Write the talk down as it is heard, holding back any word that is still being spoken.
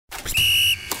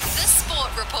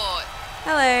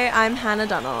Hello, I'm Hannah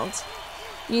Donald.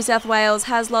 New South Wales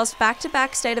has lost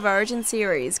back-to-back State of Origin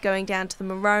series, going down to the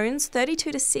Maroons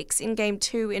 32-6 in Game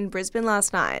 2 in Brisbane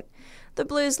last night. The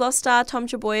Blues lost star Tom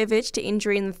Trbojevic to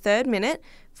injury in the third minute,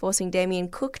 forcing Damien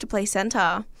Cook to play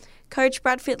centre. Coach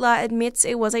Brad Fittler admits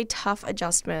it was a tough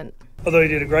adjustment. I thought he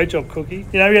did a great job, Cookie.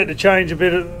 We had to change a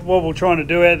bit of what we're trying to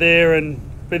do out there,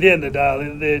 but at the end of the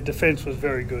day, their defence was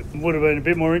very good. It would have been a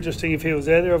bit more interesting if he was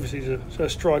out there. Obviously, he's a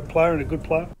strike player and a good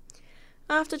player.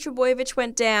 After Trbojevic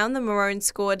went down, the Maroons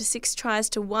scored 6 tries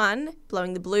to 1,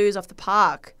 blowing the Blues off the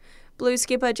park. Blues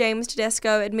skipper James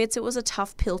Tedesco admits it was a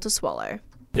tough pill to swallow.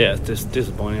 Yeah, it's just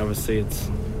disappointing. Obviously,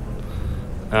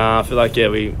 I feel like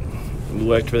we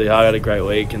worked really hard, had a great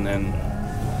week, and then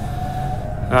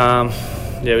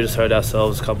we just hurt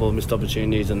ourselves. A couple of missed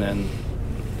opportunities, and then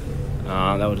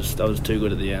that was too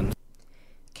good at the end.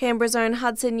 Canberra's own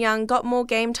Hudson Young got more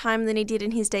game time than he did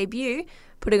in his debut,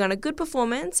 putting on a good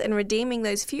performance and redeeming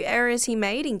those few errors he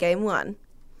made in Game 1.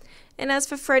 And as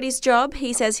for Freddie's job,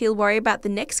 he says he'll worry about the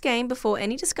next game before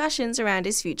any discussions around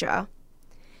his future.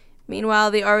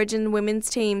 Meanwhile, the Origin women's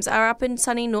teams are up in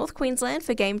sunny North Queensland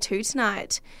for Game 2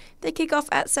 tonight. They kick off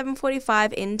at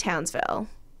 7:45 in Townsville.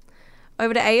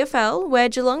 Over to AFL, where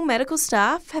Geelong medical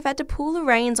staff have had to pull the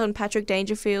reins on Patrick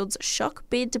Dangerfield's shock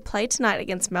bid to play tonight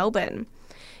against Melbourne,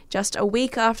 just a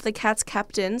week after the Cats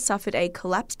captain suffered a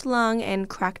collapsed lung and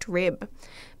cracked rib.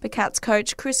 But Cats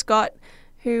coach Chris Scott,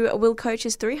 who will coach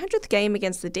his 300th game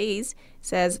against the D's,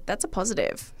 says that's a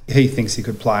positive. He thinks he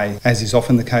could play. As is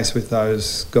often the case with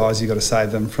those guys, you've got to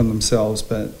save them from themselves,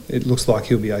 but it looks like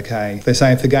he'll be okay. They're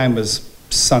saying if the game was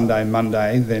Sunday,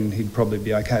 Monday, then he'd probably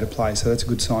be okay to play, so that's a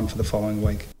good sign for the following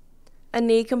week. A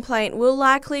knee complaint will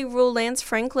likely rule Lance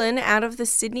Franklin out of the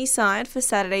Sydney side for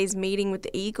Saturday's meeting with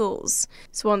the Eagles.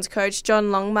 Swans coach John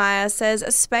Longmire says a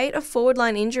spate of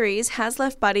forward-line injuries has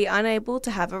left Buddy unable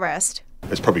to have a rest.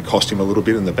 It's probably cost him a little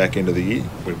bit in the back end of the year.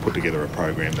 We've put together a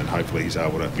program that hopefully he's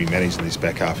able to be managed in this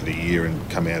back half of the year and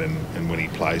come out and when he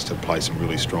plays, to play some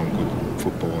really strong, good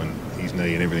football, and his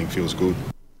knee and everything feels good.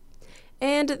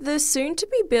 And the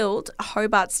soon-to-be-built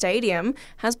Hobart Stadium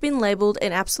has been labelled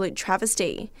an absolute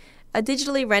travesty. A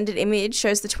digitally rendered image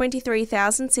shows the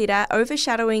 23,000-seater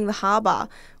overshadowing the harbour,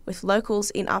 with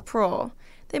locals in uproar.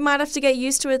 They might have to get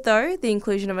used to it though. The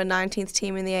inclusion of a 19th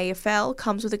team in the AFL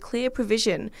comes with a clear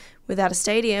provision. Without a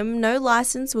stadium, no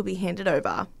licence will be handed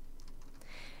over.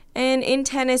 And in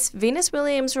tennis, Venus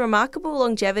Williams' remarkable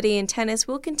longevity in tennis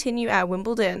will continue at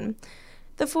Wimbledon.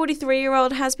 The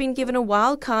 43-year-old has been given a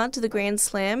wild card to the Grand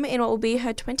Slam in what will be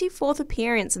her 24th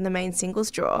appearance in the main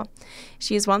singles draw.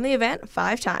 She has won the event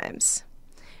 5 times.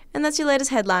 And that's your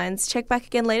latest headlines. Check back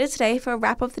again later today for a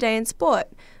wrap of the day in sport,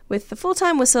 with the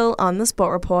full-time whistle on the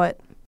Sport Report.